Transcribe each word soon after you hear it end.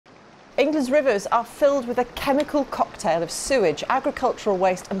England's rivers are filled with a chemical cocktail of sewage, agricultural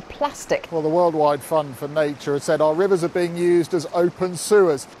waste and plastic. Well, the Worldwide Fund for Nature has said our rivers are being used as open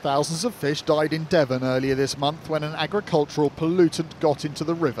sewers. Thousands of fish died in Devon earlier this month when an agricultural pollutant got into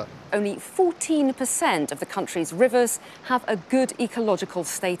the river. Only 14% of the country's rivers have a good ecological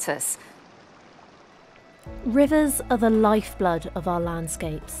status. Rivers are the lifeblood of our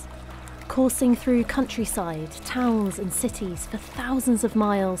landscapes. Coursing through countryside, towns and cities for thousands of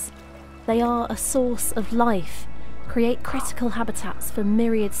miles, they are a source of life, create critical habitats for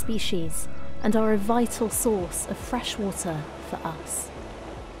myriad species, and are a vital source of fresh water for us.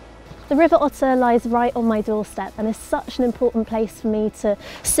 The River Otter lies right on my doorstep and is such an important place for me to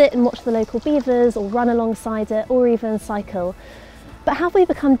sit and watch the local beavers or run alongside it or even cycle. But have we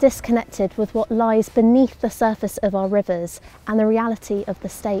become disconnected with what lies beneath the surface of our rivers and the reality of the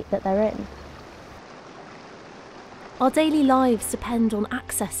state that they're in? Our daily lives depend on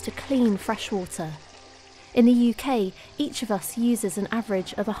access to clean fresh water. In the UK, each of us uses an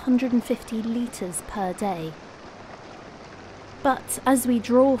average of 150 litres per day. But as we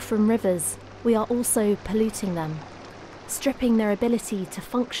draw from rivers, we are also polluting them, stripping their ability to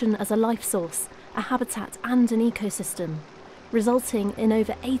function as a life source, a habitat and an ecosystem, resulting in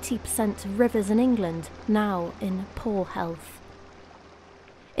over 80% of rivers in England now in poor health.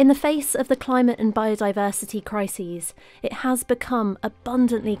 In the face of the climate and biodiversity crises, it has become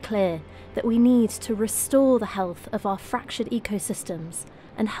abundantly clear that we need to restore the health of our fractured ecosystems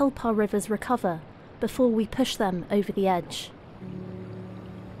and help our rivers recover before we push them over the edge.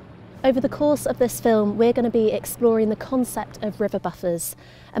 Over the course of this film, we're going to be exploring the concept of river buffers,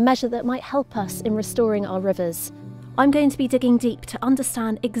 a measure that might help us in restoring our rivers. I'm going to be digging deep to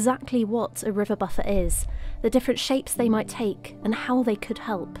understand exactly what a river buffer is, the different shapes they might take and how they could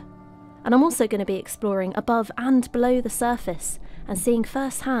help. And I'm also going to be exploring above and below the surface and seeing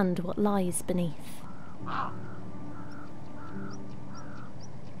firsthand what lies beneath.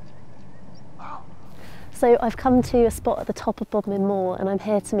 So I've come to a spot at the top of Bodmin Moor and I'm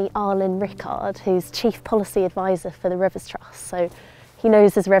here to meet Arlen Rickard, who's Chief Policy Advisor for the Beavers Trust. So he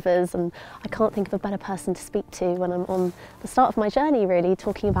knows his rivers and I can't think of a better person to speak to when I'm on the start of my journey, really,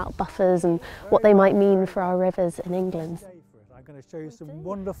 talking about buffers and what they might mean for our rivers in England. I'm going to show you some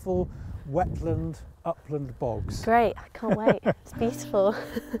wonderful wetland, upland bogs. Great, I can't wait. It's beautiful.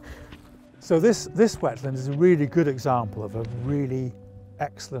 So this wetland is a really good example of a really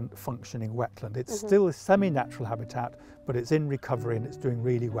excellent functioning wetland. It's still a semi-natural habitat, but it's in recovery and it's doing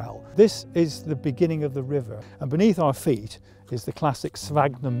really well. This is the beginning of the river, and beneath our feet is the classic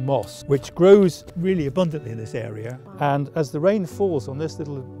sphagnum moss, which grows really abundantly in this area. And as the rain falls on this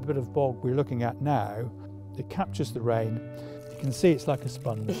little bit of bog we're looking at now, it captures the rain. You can see it's like a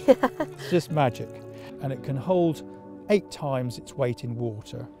sponge. It's just magic. And it can hold 8 times its weight in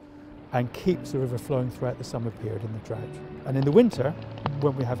water and keeps the river flowing throughout the summer period in the drought. And in the winter,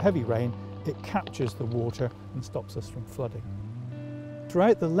 when we have heavy rain, it captures the water and stops us from flooding.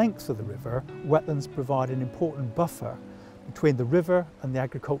 Throughout the length of the river, wetlands provide an important buffer between the river and the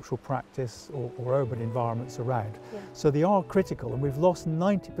agricultural practice or urban environments around. Yeah. So they are critical, and we've lost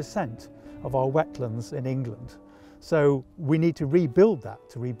 90% of our wetlands in England. So we need to rebuild that,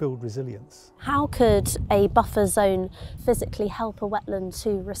 to rebuild resilience. How could a buffer zone physically help a wetland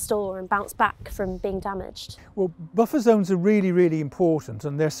to restore and bounce back from being damaged? Well, buffer zones are really, really important,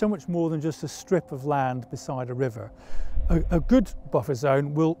 and they're so much more than just a strip of land beside a river. A good buffer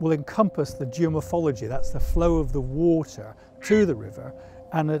zone will encompass the geomorphology, that's the flow of the water to the river,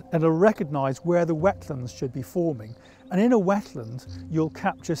 and it'll recognise where the wetlands should be forming. And in a wetland, you'll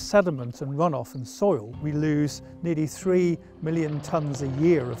capture sediment and runoff and soil. We lose nearly 3 million tonnes a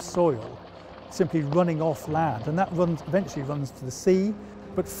year of soil simply running off land, and that eventually runs to the sea.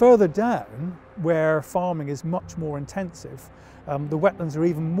 But further down, where farming is much more intensive, the wetlands are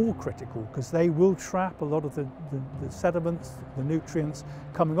even more critical because they will trap a lot of the sediments, the nutrients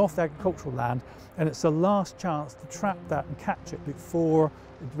coming off the agricultural land, and it's the last chance to trap that and catch it before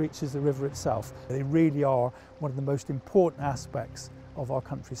it reaches the river itself. They really are one of the most important aspects of our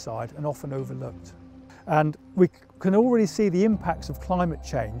countryside and often overlooked. And we can already see the impacts of climate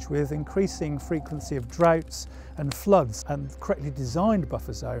change with increasing frequency of droughts and floods, and correctly designed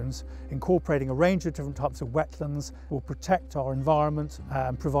buffer zones incorporating a range of different types of wetlands will protect our environment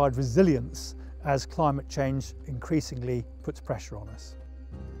and provide resilience as climate change increasingly puts pressure on us.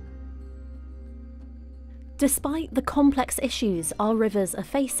 Despite the complex issues our rivers are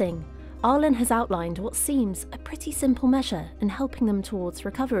facing, Arlen has outlined what seems a pretty simple measure in helping them towards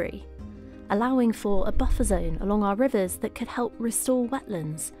recovery, allowing for a buffer zone along our rivers that could help restore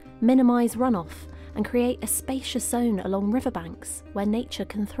wetlands, minimise runoff and create a spacious zone along riverbanks where nature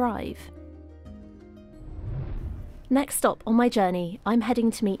can thrive. Next stop on my journey, I'm heading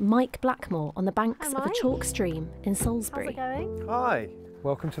to meet Mike Blackmore on the banks of a chalk stream in Salisbury. How's it going? Hi,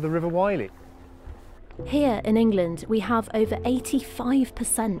 welcome to the River Wylie. Here in England, we have over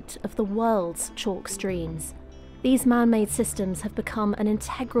 85% of the world's chalk streams. These man-made systems have become an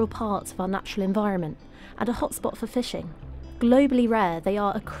integral part of our natural environment and a hotspot for fishing. Globally rare, they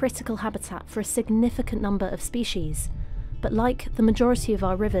are a critical habitat for a significant number of species. But like the majority of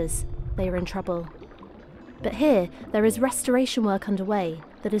our rivers, they are in trouble. But here, there is restoration work underway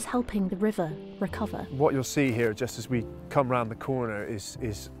that is helping the river recover. What you'll see here, just as we come round the corner, is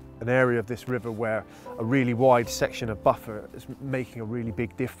an area of this river where a really wide section of buffer is making a really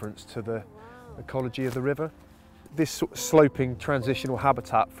big difference to the ecology of the river. This sort of sloping transitional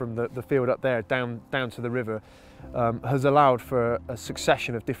habitat from the field up there down to the river has allowed for a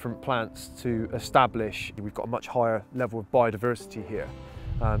succession of different plants to establish. We've got a much higher level of biodiversity here.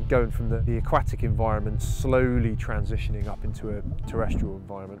 Going from the aquatic environment, slowly transitioning up into a terrestrial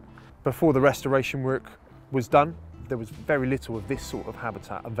environment. Before the restoration work was done, there was very little of this sort of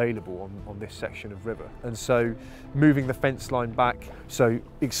habitat available on this section of river. And so moving the fence line back, so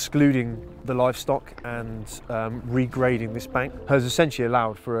excluding the livestock and regrading this bank has essentially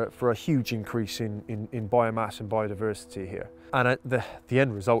allowed for a huge increase in biomass and biodiversity here. And the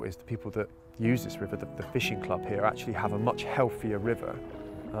end result is the people that use this river, the fishing club here, actually have a much healthier river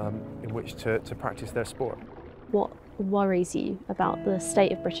in which to practice their sport. What worries you about the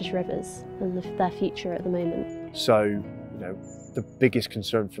state of British rivers and their future at the moment? So, the biggest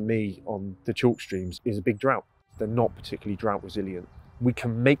concern for me on the chalk streams is a big drought. They're not particularly drought resilient. We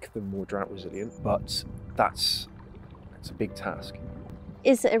can make them more drought resilient, but that's a big task.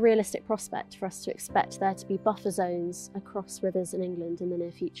 Is it a realistic prospect for us to expect there to be buffer zones across rivers in England in the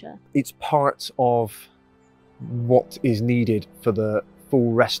near future? It's part of what is needed for the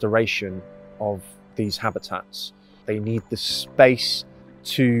full restoration of these habitats. They need the space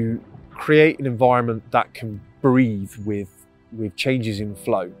to create an environment that can breathe with changes in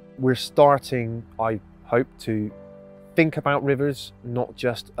flow. We're starting, I hope, to think about rivers not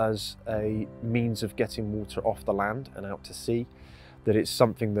just as a means of getting water off the land and out to sea, that it's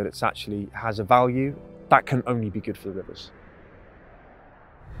something that it's actually has a value. That can only be good for the rivers.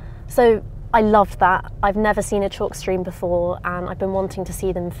 So I loved that. I've never seen a chalk stream before and I've been wanting to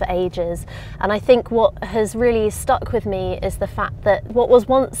see them for ages. And I think what has really stuck with me is the fact that what was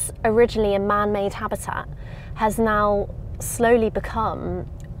once originally a man-made habitat has now slowly become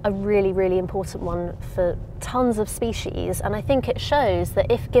a really, really important one for tons of species. And I think it shows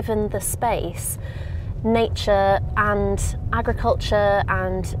that if given the space, nature and agriculture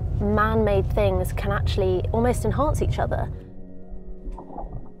and man-made things can actually almost enhance each other.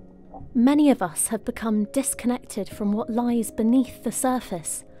 Many of us have become disconnected from what lies beneath the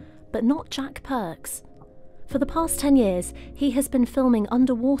surface, but not Jack Perks. For the past 10 years, he has been filming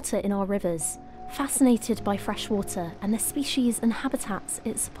underwater in our rivers, fascinated by freshwater and the species and habitats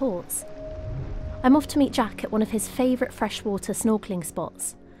it supports. I'm off to meet Jack at one of his favourite freshwater snorkeling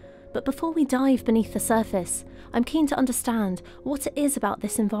spots. But before we dive beneath the surface, I'm keen to understand what it is about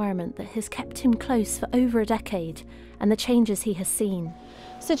this environment that has kept him close for over a decade and the changes he has seen.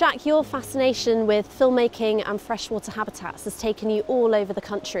 So Jack, your fascination with filmmaking and freshwater habitats has taken you all over the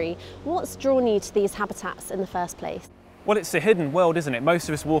country. What's drawn you to these habitats in the first place? Well, it's a hidden world, isn't it? Most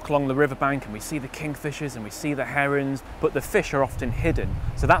of us walk along the riverbank and we see the kingfishers and we see the herons, but the fish are often hidden.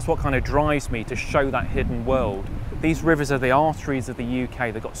 So that's what kind of drives me to show that hidden world. These rivers are the arteries of the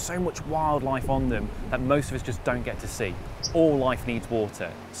UK. They've got so much wildlife on them that most of us just don't get to see. All life needs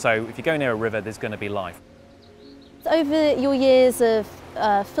water. So if you go near a river, there's going to be life. Over your years of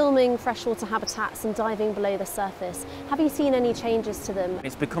filming freshwater habitats and diving below the surface, have you seen any changes to them?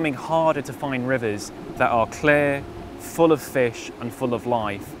 It's becoming harder to find rivers that are clear, full of fish and full of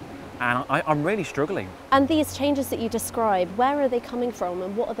life, and I'm really struggling. And these changes that you describe, where are they coming from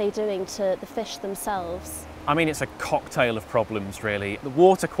and what are they doing to the fish themselves? I mean, it's a cocktail of problems, really. The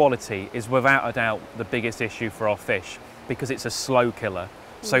water quality is without a doubt the biggest issue for our fish because it's a slow killer.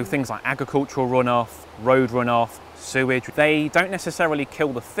 So things like agricultural runoff, road runoff, sewage, they don't necessarily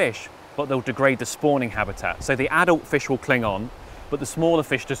kill the fish, but they'll degrade the spawning habitat. So the adult fish will cling on, but the smaller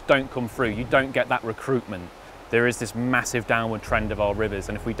fish just don't come through. You don't get that recruitment. There is this massive downward trend of our rivers,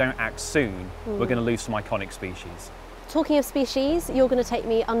 and if we don't act soon, we're going to lose some iconic species. Talking of species, you're going to take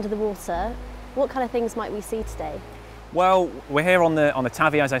me under the water. What kind of things might we see today? Well, we're here on the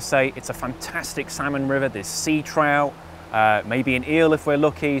Tavy, as I say. It's a fantastic salmon river. There's sea trout, maybe an eel if we're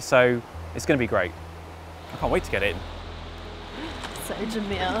lucky, so it's going to be great. I can't wait to get in. so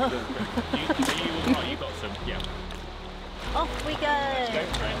demure. You got some, yeah. Off we go.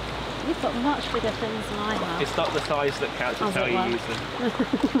 You've got much bigger things than I have. It's not the size that counts, it's how you use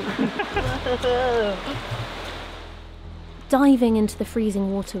them. Diving into the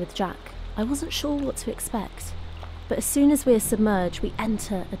freezing water with Jack, I wasn't sure what to expect. But as soon as we're submerged, we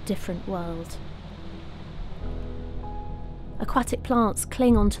enter a different world. Aquatic plants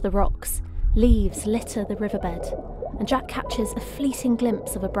cling onto the rocks, leaves litter the riverbed, and Jack catches a fleeting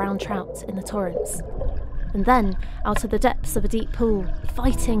glimpse of a brown trout in the torrents. And then, out of the depths of a deep pool,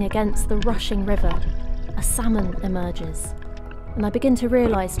 fighting against the rushing river, a salmon emerges. And I begin to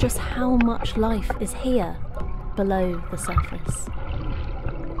realise just how much life is here, below the surface.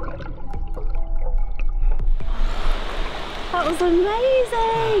 That was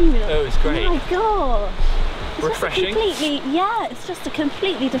amazing! Oh, it was great. Oh my gosh! It's refreshing. It's just a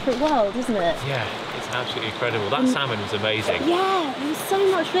completely different world, isn't it? Yeah, it's absolutely incredible. That salmon was amazing. Yeah, it was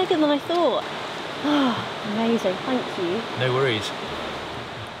so much bigger than I thought. Oh, amazing, thank you. No worries.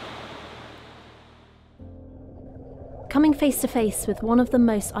 Coming face to face with one of the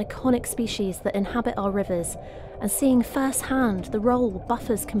most iconic species that inhabit our rivers and seeing firsthand the role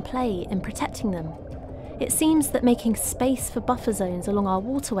buffers can play in protecting them, it seems that making space for buffer zones along our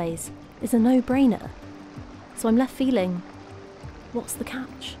waterways is a no-brainer. So I'm left feeling, what's the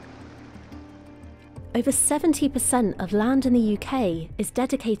catch? Over 70% of land in the UK is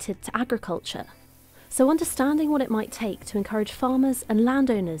dedicated to agriculture. So understanding what it might take to encourage farmers and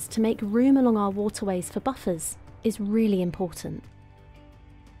landowners to make room along our waterways for buffers is really important.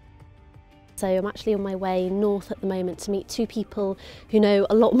 So I'm actually on my way north at the moment to meet two people who know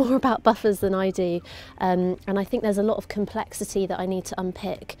a lot more about buffers than I do. And I think there's a lot of complexity that I need to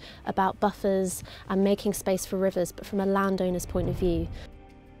unpick about buffers and making space for rivers, but from a landowner's point of view.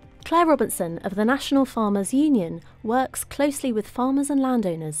 Claire Robinson of the National Farmers Union works closely with farmers and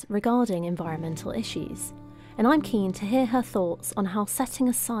landowners regarding environmental issues. And I'm keen to hear her thoughts on how setting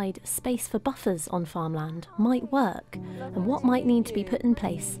aside space for buffers on farmland might work and what might need to be put in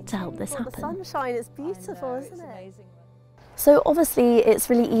place to help this happen. The sunshine is beautiful, isn't it? So obviously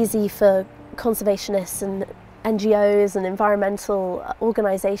it's really easy for conservationists and NGOs and environmental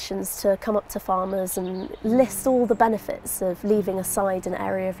organisations to come up to farmers and list all the benefits of leaving aside an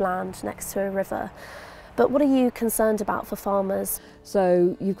area of land next to a river. But what are you concerned about for farmers?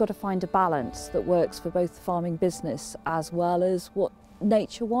 So you've got to find a balance that works for both the farming business as well as what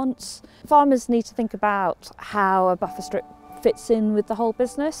nature wants. Farmers need to think about how a buffer strip fits in with the whole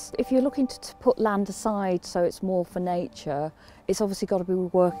business. If you're looking to put land aside so it's more for nature, it's obviously got to be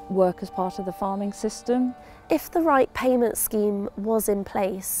work as part of the farming system. If the right payment scheme was in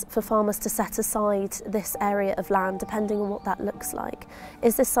place for farmers to set aside this area of land, depending on what that looks like,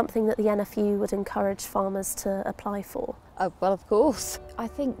 is this something that the NFU would encourage farmers to apply for? Well, of course. I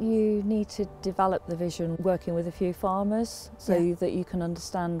think you need to develop the vision working with a few farmers so that you can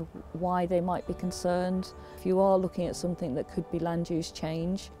understand why they might be concerned. If you are looking at something that could be land use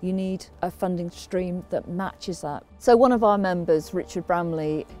change, you need a funding stream that matches that. So one of our members, Richard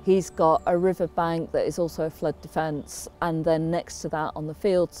Bramley, he's got a river bank that is also a flood defence, and then next to that on the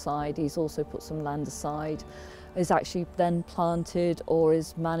field side he's also put some land aside, is actually then planted or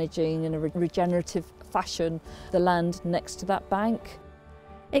is managing in a regenerative fashion the land next to that bank.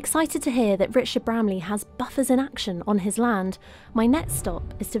 Excited to hear that Richard Bramley has buffers in action on his land, my next stop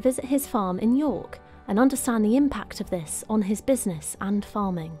is to visit his farm in York and understand the impact of this on his business and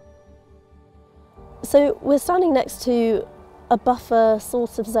farming. So we're standing next to a buffer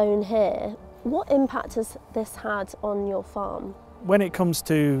sort of zone here. What impact has this had on your farm? When it comes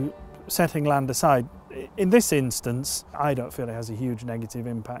to setting land aside, in this instance, I don't feel it has a huge negative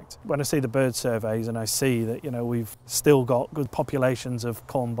impact. When I see the bird surveys and I see that, we've still got good populations of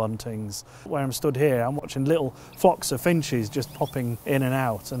corn buntings, where I'm stood here, I'm watching little flocks of finches just popping in and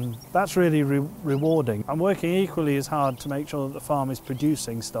out, and that's really rewarding. I'm working equally as hard to make sure that the farm is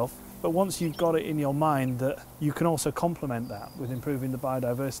producing stuff, but once you've got it in your mind that you can also complement that with improving the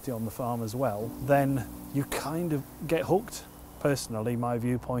biodiversity on the farm as well, then you kind of get hooked. Personally, my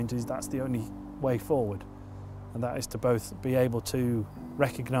viewpoint is that's the only way forward, and that is to both be able to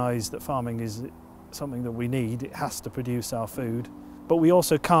recognise that farming is something that we need, it has to produce our food, but we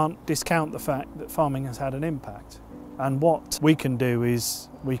also can't discount the fact that farming has had an impact. And what we can do is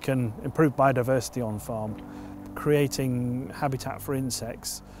we can improve biodiversity on farm, creating habitat for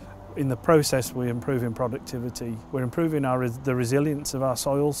insects. In the process, we're improving productivity, we're improving the resilience of our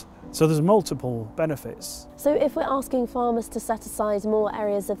soils. So there's multiple benefits. So if we're asking farmers to set aside more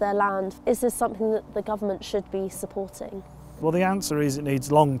areas of their land, is this something that the government should be supporting? Well, the answer is it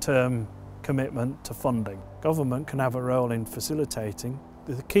needs long-term commitment to funding. Government can have a role in facilitating.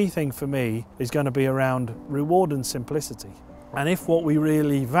 The key thing for me is going to be around reward and simplicity. And if what we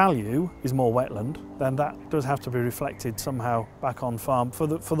really value is more wetland, then that does have to be reflected somehow back on farm for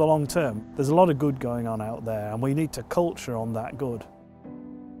the long term. There's a lot of good going on out there, and we need to culture on that good.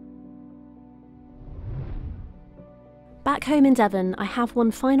 Back home in Devon, I have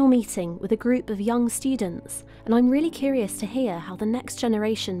one final meeting with a group of young students, and I'm really curious to hear how the next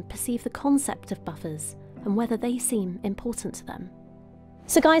generation perceive the concept of buffers and whether they seem important to them.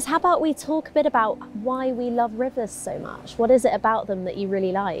 So guys, how about we talk a bit about why we love rivers so much? What is it about them that you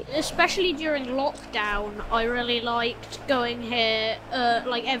really like? Especially during lockdown, I really liked going here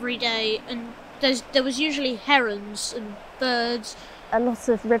like every day, and there was usually herons and birds. A lot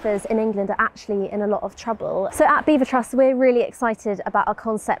of rivers in England are actually in a lot of trouble. So at Beaver Trust, we're really excited about a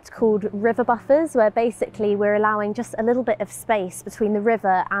concept called river buffers, where basically we're allowing just a little bit of space between the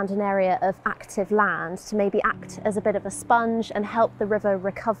river and an area of active land to maybe act as a bit of a sponge and help the river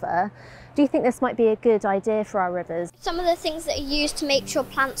recover. Do you think this might be a good idea for our rivers? Some of the things that are used to make sure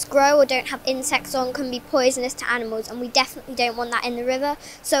plants grow or don't have insects on can be poisonous to animals, and we definitely don't want that in the river.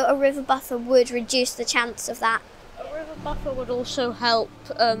 So a river buffer would reduce the chance of that. A river buffer would also help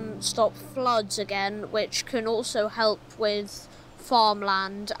stop floods again, which can also help with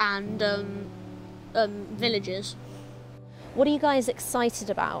farmland and villages. What are you guys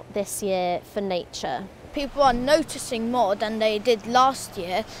excited about this year for nature? People are noticing more than they did last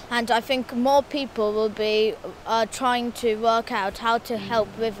year, and I think more people will be trying to work out how to help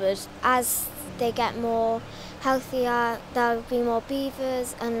rivers. As they get more healthier, there'll be more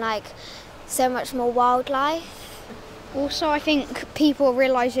beavers and like so much more wildlife. Also, I think people are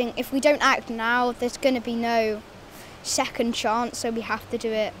realising if we don't act now, there's going to be no second chance, so we have to do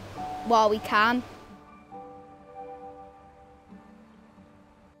it while we can.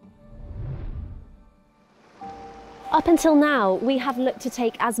 Up until now, we have looked to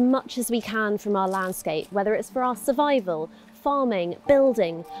take as much as we can from our landscape, whether it's for our survival, farming,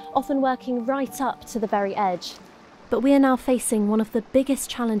 building, often working right up to the very edge. But we are now facing one of the biggest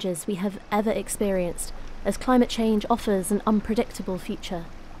challenges we have ever experienced, as climate change offers an unpredictable future.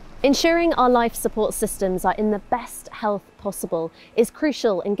 Ensuring our life support systems are in the best health possible is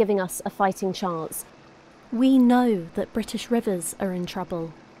crucial in giving us a fighting chance. We know that British rivers are in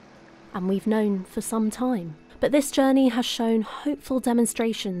trouble, and we've known for some time. But this journey has shown hopeful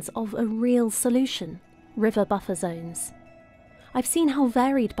demonstrations of a real solution: river buffer zones. I've seen how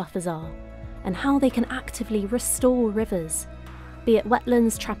varied buffers are, and how they can actively restore rivers, be it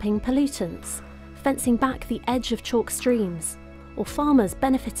wetlands trapping pollutants, fencing back the edge of chalk streams, or farmers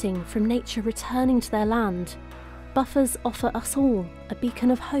benefiting from nature returning to their land. Buffers offer us all a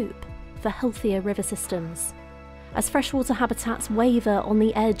beacon of hope for healthier river systems. As freshwater habitats waver on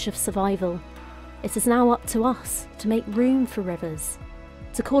the edge of survival, it is now up to us to make room for rivers,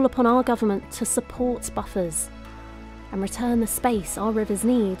 to call upon our government to support buffers, and return the space our rivers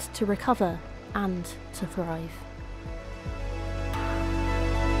need to recover and to thrive.